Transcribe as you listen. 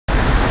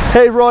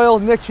Hey Royal,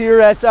 Nick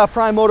here at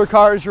Prime Motor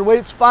Cars. Your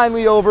wait's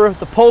finally over.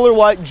 The Polar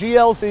White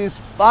GLC's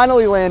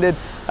finally landed.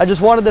 I just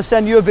wanted to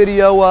send you a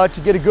video to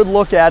get a good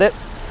look at it.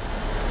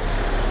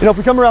 You know, if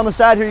we come around the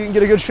side here, you can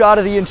get a good shot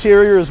of the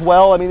interior as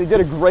well. I mean, they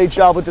did a great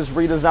job with this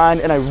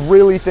redesign, and I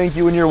really think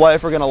you and your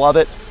wife are gonna love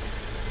it.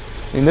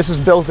 I mean, this is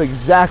built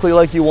exactly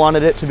like you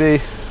wanted it to be.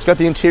 It's got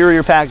the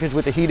interior package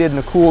with the heated and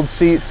the cooled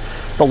seats,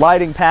 the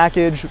lighting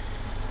package.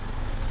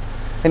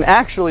 And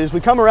actually, as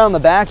we come around the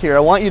back here, I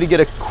want you to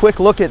get a quick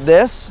look at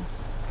this.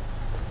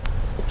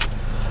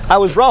 I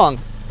was wrong.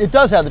 It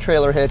does have the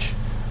trailer hitch.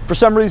 For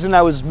some reason,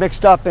 I was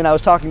mixed up and I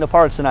was talking to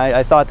parts and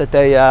I thought that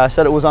they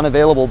said it was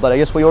unavailable, but I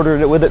guess we ordered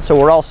it with it, so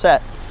we're all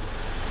set.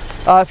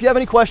 If you have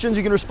any questions,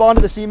 you can respond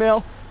to this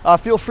email.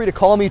 Feel free to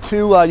call me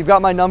too. You've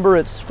got my number.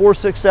 It's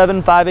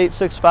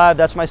 467-5865.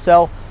 That's my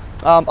cell.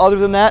 Other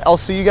than that, I'll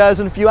see you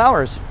guys in a few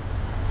hours.